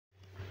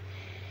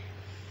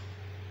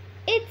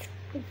It's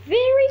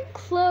very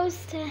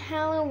close to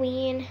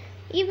Halloween,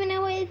 even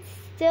though it's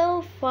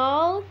still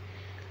fall.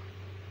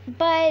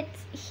 But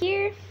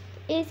here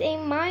is a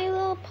My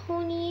Little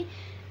Pony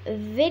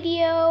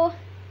video.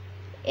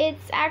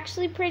 It's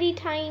actually pretty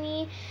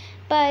tiny,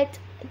 but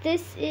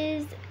this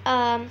is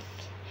a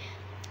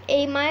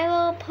My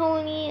Little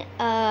Pony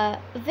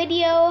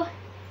video.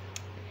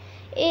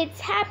 It's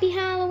Happy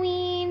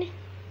Halloween,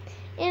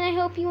 and I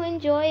hope you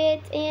enjoy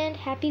it, and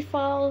Happy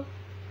Fall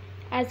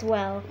as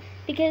well,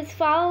 because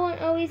fall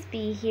won't always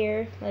be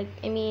here.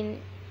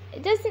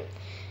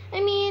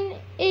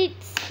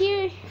 It's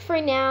here for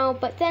now,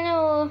 but then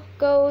it'll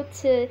go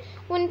to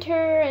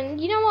winter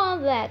and all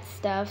that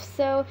stuff.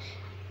 So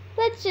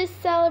let's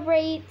just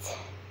celebrate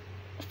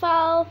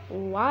fall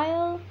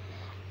while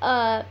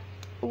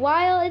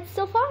it's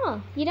still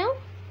fall,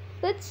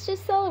 Let's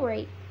just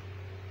celebrate.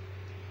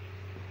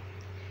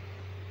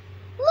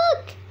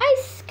 Look, I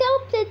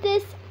sculpted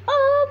this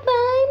all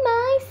by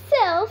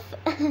myself.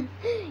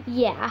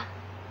 Yeah.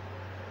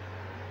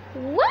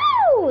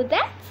 Wow,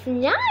 that's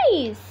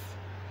nice.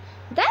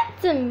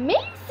 That's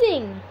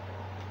amazing.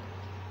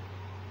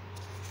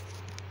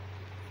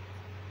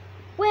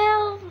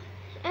 Well,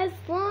 as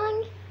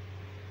long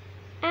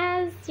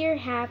as you're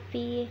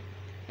happy,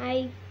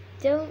 I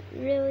don't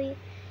really,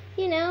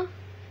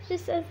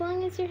 just as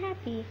long as you're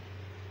happy.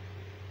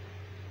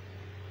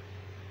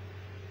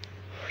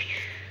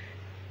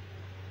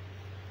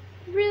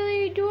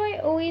 Really, do I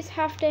always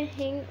have to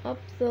hang up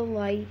the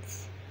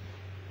lights?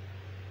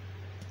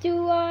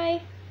 Do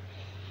I?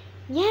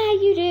 Yeah,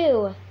 you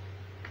do.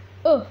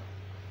 Oh,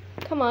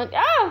 come on.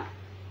 Ah!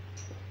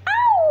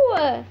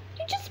 Ow!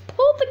 You just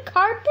pulled the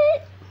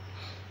carpet?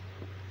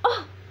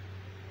 Oh,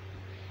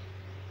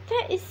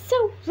 that is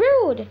so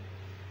rude.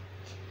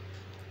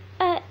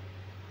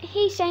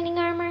 Hey, Shining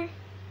Armor.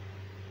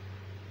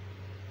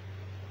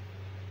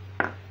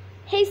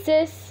 Hey,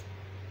 sis.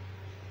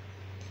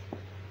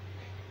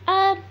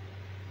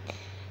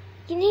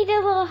 You need a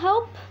little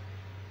help?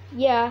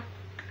 Yeah.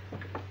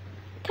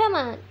 Come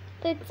on,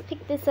 let's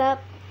pick this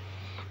up.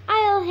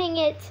 I'll hang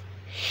it.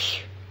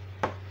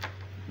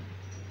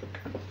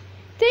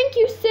 Thank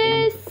you,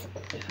 sis.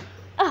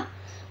 Why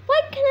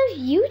couldn't have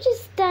you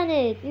just done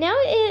it? Now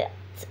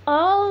it's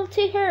all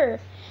to her.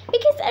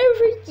 Because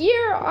every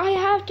year I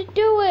have to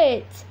do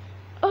it.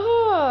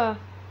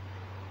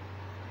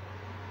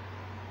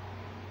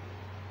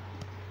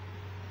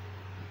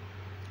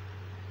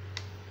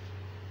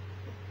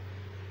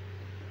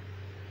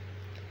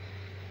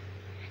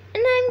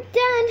 And I'm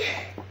done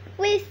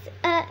with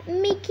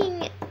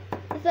making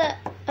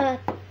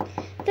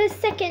the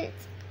second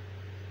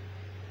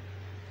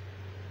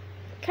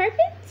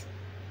carpet.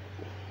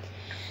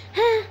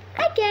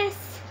 I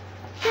guess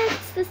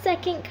that's the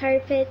second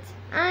carpet.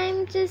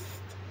 I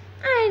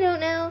don't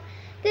know.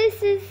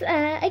 This is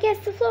I guess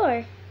the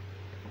floor.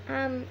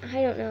 I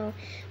don't know.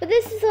 But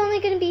this is only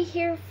gonna be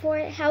here for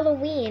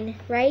Halloween,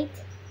 right?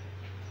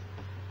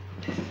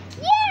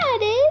 Yeah,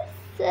 it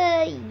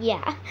is.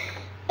 Yeah.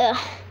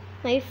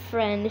 My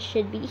friend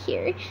should be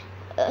here.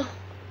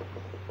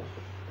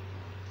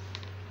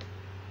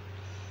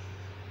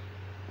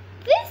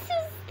 This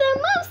is the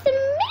most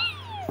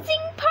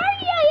amazing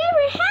party I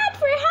ever had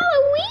for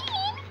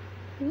Halloween!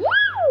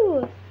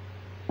 Woo!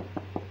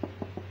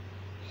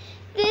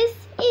 This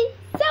is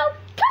so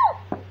cool!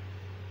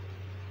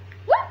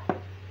 Woo!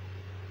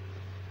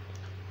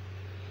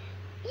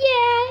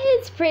 Yeah,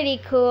 it's pretty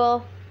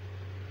cool.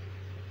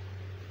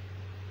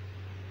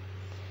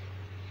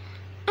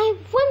 I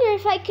wonder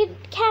if I could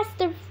cast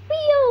a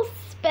real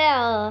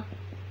spell.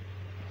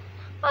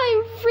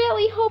 I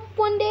really hope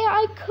one day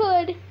I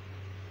could.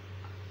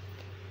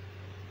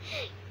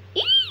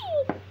 Eee!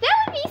 That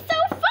would be so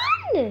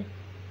fun!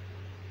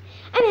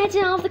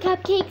 Imagine all the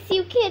cupcakes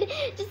you could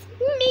just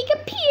make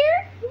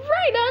appear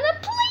right on a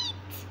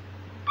plate!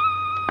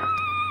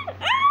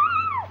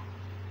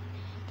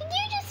 Did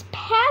you just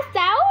pass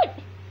out?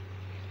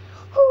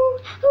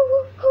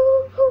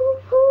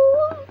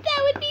 That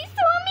would be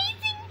so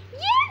amazing!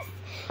 Yes!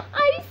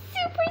 I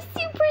super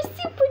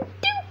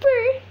duper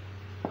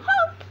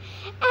hope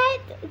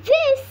at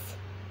this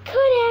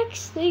could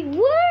actually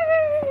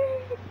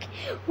work!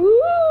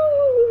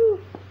 Woo!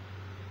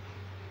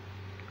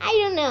 I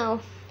don't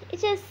know.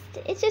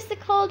 It's just a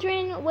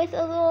cauldron with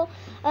a little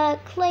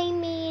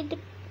clay-made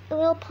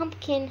little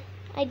pumpkin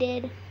I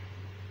did.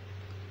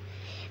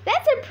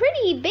 That's a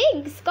pretty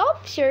big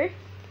sculpture.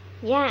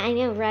 Yeah, I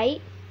know,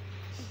 right?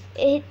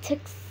 It took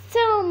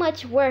so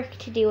much work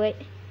to do it.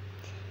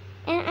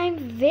 And I'm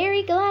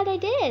very glad I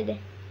did.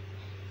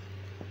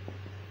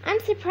 I'm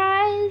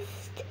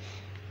surprised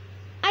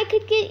I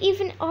could get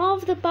even all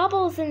of the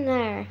bubbles in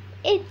there.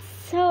 It's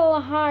so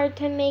hard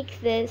to make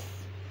this.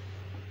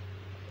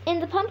 And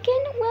the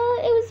pumpkin, well,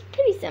 it was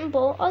pretty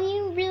simple. All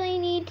you really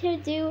need to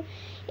do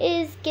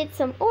is get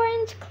some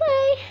orange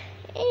clay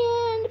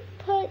and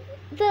put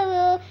the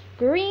little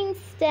green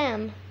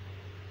stem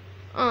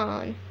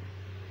on.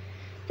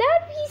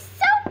 That would be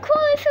so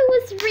cool if it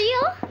was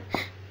real.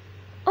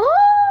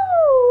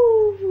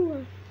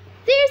 Oh!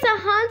 There's a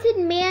haunted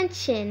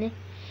mansion.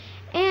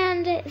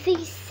 And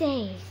they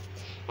say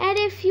that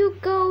if you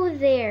go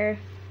there,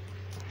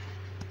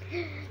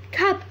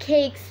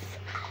 cupcakes,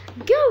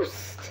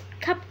 ghost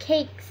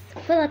cupcakes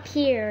will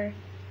appear.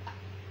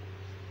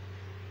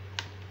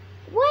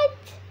 What?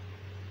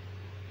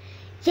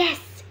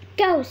 Yes,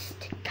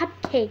 ghost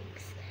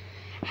cupcakes.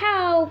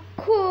 How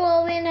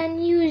cool and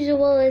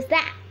unusual is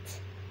that?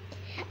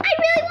 I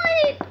really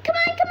want it. Come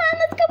on,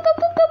 let's go, go,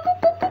 go, go,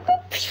 go, go, go, go.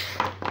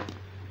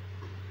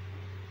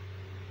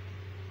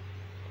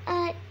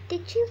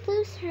 Did she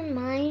lose her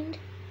mind?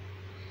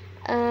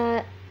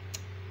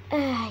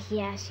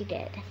 Yeah, she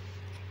did.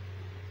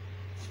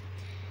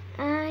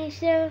 I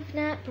should have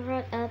not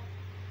brought up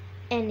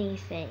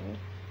anything.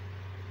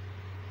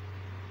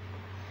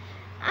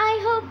 I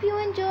hope you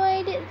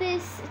enjoyed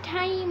this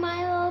tiny My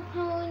Little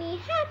Pony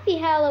Happy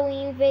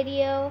Halloween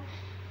video.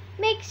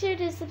 Make sure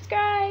to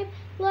subscribe,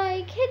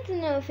 like, hit the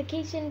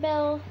notification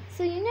bell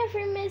so you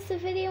never miss a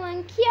video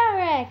on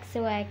Kiara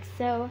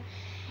XOXO.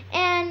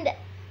 And